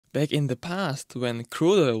Back in the past, when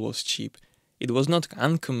crude oil was cheap, it was not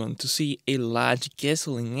uncommon to see a large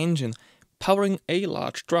gasoline engine powering a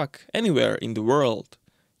large truck anywhere in the world.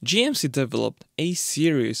 GMC developed a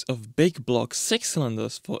series of big block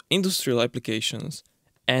 6-cylinders for industrial applications,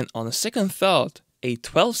 and on a second thought, a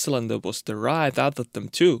 12-cylinder was derived out of them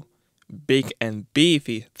too. Big and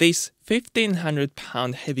beefy, this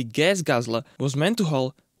 1500-pound heavy gas guzzler was meant to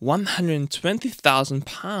haul 120,000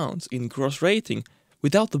 pounds in gross rating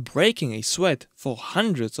without breaking a sweat for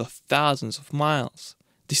hundreds of thousands of miles.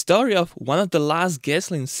 The story of one of the last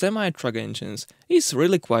gasoline semi-truck engines is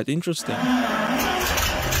really quite interesting.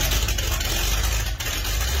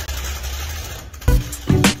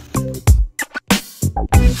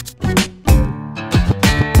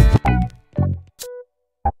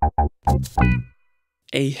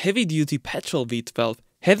 A heavy-duty petrol V12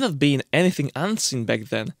 had not been anything unseen back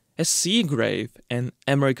then, as Seagrave and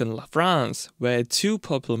American LaFrance were two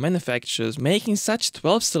popular manufacturers making such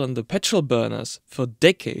 12-cylinder petrol burners for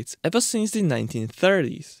decades ever since the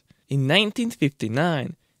 1930s. In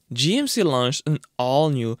 1959, GMC launched an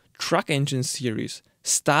all-new truck engine series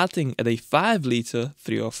starting at a 5-litre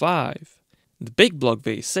 305. The big block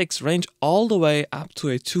V6 ranged all the way up to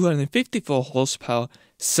a 254 horsepower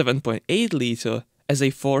 7.8-litre as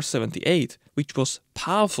a 478, which was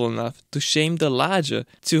powerful enough to shame the larger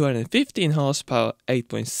 215 horsepower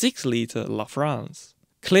 8.6-litre LaFrance.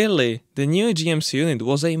 Clearly, the new GMC unit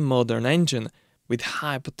was a modern engine with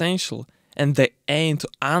high potential, and they aimed to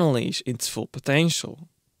unleash its full potential.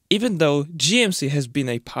 Even though GMC has been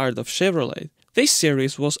a part of Chevrolet, this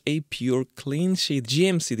series was a pure clean sheet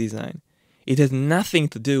GMC design. It had nothing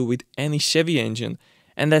to do with any Chevy engine,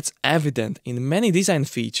 and that's evident in many design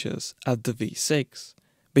features of the V6.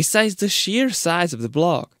 Besides the sheer size of the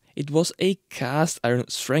block, it was a cast iron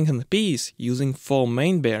strengthened piece using 4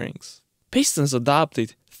 main bearings. Pistons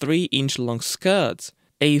adopted 3-inch long skirts,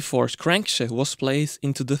 a forged crankshaft was placed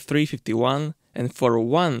into the 351 and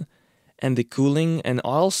 401, and the cooling and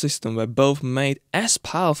oil system were both made as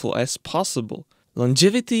powerful as possible.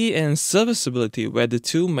 Longevity and serviceability were the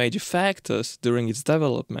two major factors during its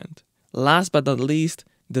development. Last but not least,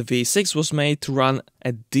 the V6 was made to run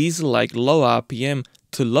at diesel-like low RPM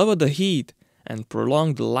to lower the heat and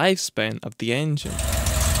prolong the lifespan of the engine.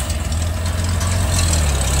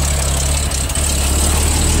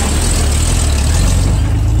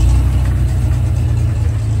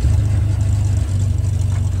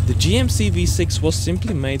 The GMC V6 was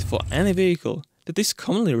simply made for any vehicle that is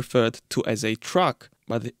commonly referred to as a truck,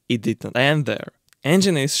 but it did not end there.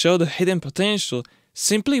 Engineers showed the hidden potential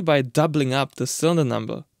simply by doubling up the cylinder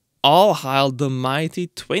number, all hailed the mighty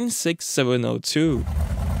 26702.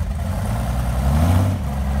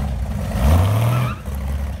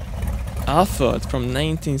 Offered from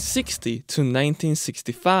 1960 to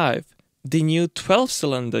 1965, the new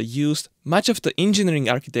 12-cylinder used much of the engineering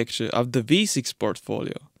architecture of the V6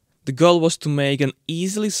 portfolio. The goal was to make an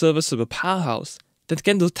easily serviceable powerhouse that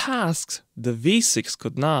can do tasks the V6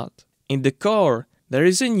 could not. In the core, there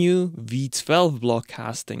is a new V12 block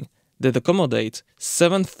casting that accommodates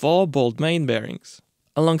 7 4-bolt main bearings.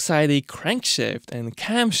 Alongside a crankshaft and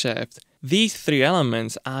camshaft, these 3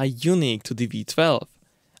 elements are unique to the V12.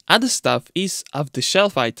 Other stuff is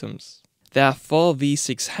off-the-shelf items. There are 4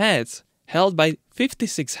 V6 heads held by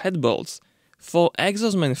 56 head bolts, 4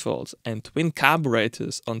 exhaust manifolds and twin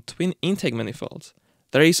carburetors on twin intake manifolds.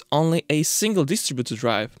 There is only a single distributor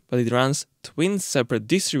drive, but it runs twin separate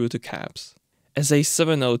distributor cabs. As a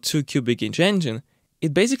 702 cubic inch engine,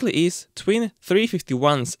 it basically is twin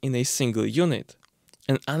 351s in a single unit.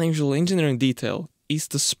 An unusual engineering detail is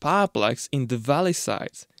the spark plugs in the valley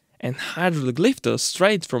sides and hydraulic lifter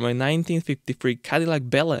straight from a 1953 Cadillac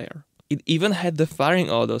Bel Air. It even had the firing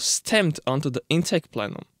order stamped onto the intake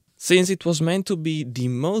plenum. Since it was meant to be the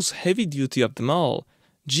most heavy duty of them all,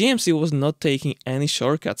 GMC was not taking any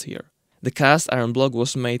shortcuts here. The cast iron block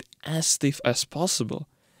was made as stiff as possible.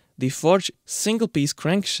 The forged single-piece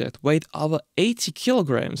crankshaft weighed over 80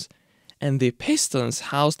 kilograms, and the pistons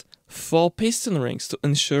housed 4 piston rings to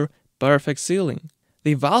ensure perfect sealing.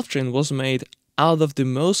 The valve train was made out of the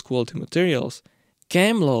most quality materials.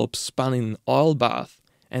 Cam lobes spun in an oil bath,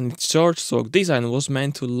 and its short stroke design was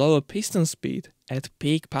meant to lower piston speed at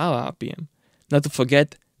peak power RPM. Not to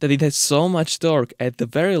forget that it had so much torque at the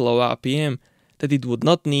very low RPM that it would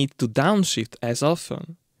not need to downshift as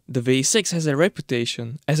often. The V6 has a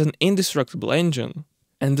reputation as an indestructible engine,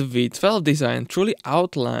 and the V12 design truly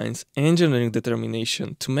outlines engineering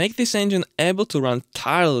determination to make this engine able to run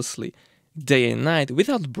tirelessly day and night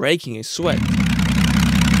without breaking a sweat.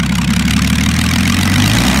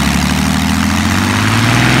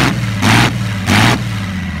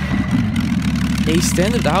 A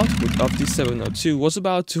standard output of the 702 was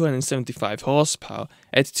about 275 horsepower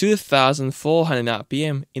at 2400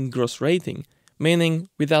 rpm in gross rating, meaning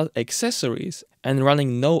without accessories and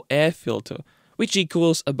running no air filter, which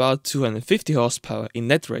equals about 250 horsepower in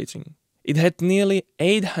net rating. It had nearly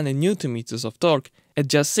 800 Nm of torque at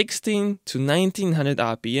just 16 to 1900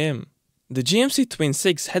 rpm. The GMC Twin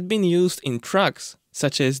 6 had been used in trucks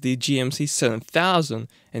such as the GMC 7000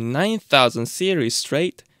 and 9000 series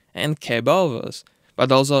straight and cab-overs,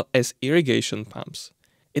 but also as irrigation pumps.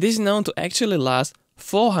 It is known to actually last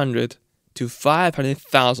 400 to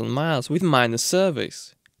 500,000 miles with minor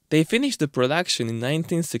service. They finished the production in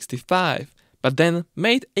 1965, but then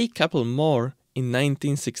made a couple more in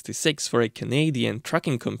 1966 for a Canadian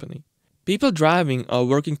trucking company. People driving or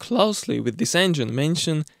working closely with this engine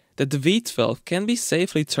mention that the V12 can be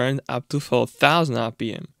safely turned up to 4000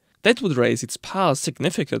 rpm. That would raise its power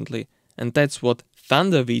significantly, and that's what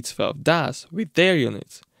Thode V12 does with their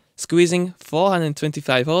units, squeezing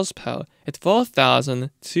 425 horsepower at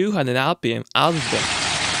 4200 rpm out of them.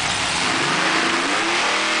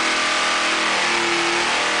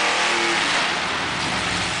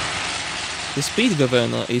 The speed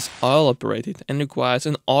governor is oil operated and requires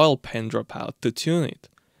an oil pan dropout to tune it.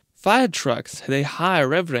 Firetrucks had a higher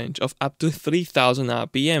rev range of up to 3000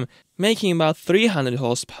 rpm, making about 300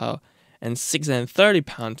 horsepower and 630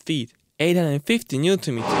 pound-feet, 850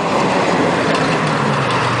 Nm.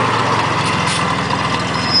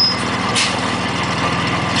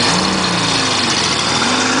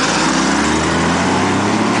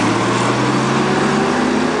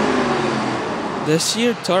 The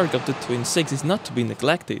sheer torque of the Twin 6 is not to be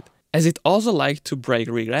neglected, as it also liked to brake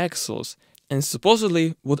rear axles, and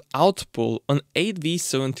supposedly would outpull an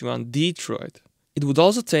 8V71 Detroit. It would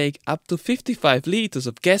also take up to 55 liters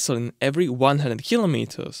of gasoline every 100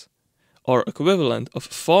 kilometers, or equivalent of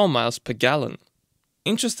 4 miles per gallon.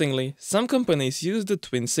 Interestingly, some companies use the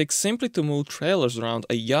Twin 6 simply to move trailers around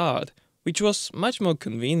a yard, which was much more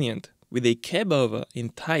convenient, with a cab-over in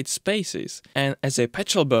tight spaces and as a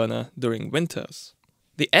petrol burner during winters.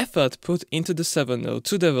 The effort put into the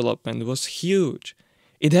 702 development was huge.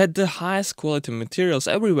 It had the highest quality materials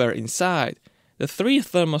everywhere inside. The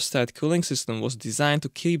 3-thermostat cooling system was designed to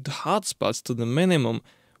keep the hot spots to the minimum,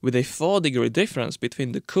 with a 4-degree difference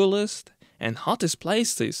between the coolest and hottest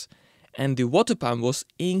places, and the water pump was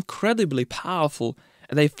incredibly powerful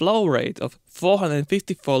at a flow rate of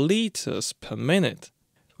 454 liters per minute.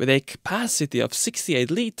 With a capacity of 68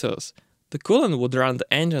 liters, the coolant would run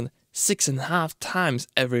the engine 6.5 times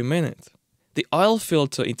every minute. The oil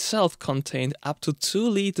filter itself contained up to 2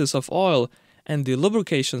 liters of oil, and the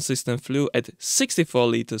lubrication system flew at 64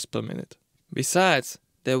 liters per minute. Besides,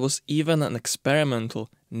 there was even an experimental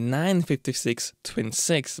 956 Twin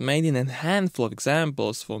 6 made in a handful of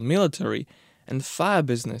examples for military and fire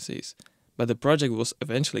businesses, but the project was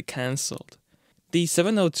eventually cancelled. The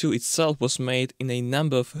 702 itself was made in a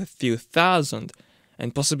number of a few thousand,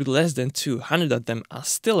 and possibly less than 200 of them are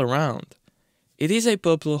still around. It is a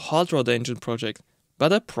popular hot rod engine project,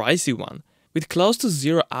 but a pricey one, with close to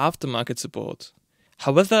zero aftermarket support.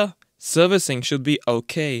 However, servicing should be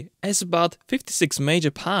okay, as about 56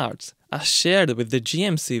 major parts are shared with the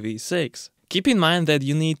GMC V6. Keep in mind that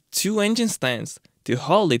you need 2 engine stands to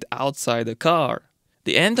hold it outside the car.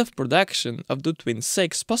 The end of production of the Twin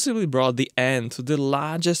 6 possibly brought the end to the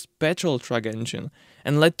largest petrol truck engine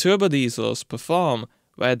and let turbodiesels perform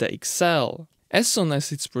where they excel. As soon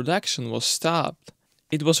as its production was stopped,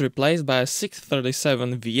 it was replaced by a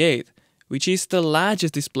 637 V8, which is the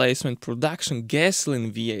largest displacement production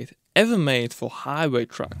gasoline V8 ever made for highway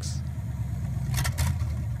trucks.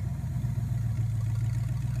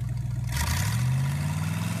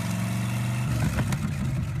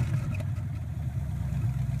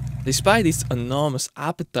 Despite its enormous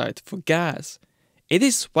appetite for gas, it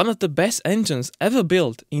is one of the best engines ever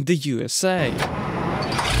built in the USA.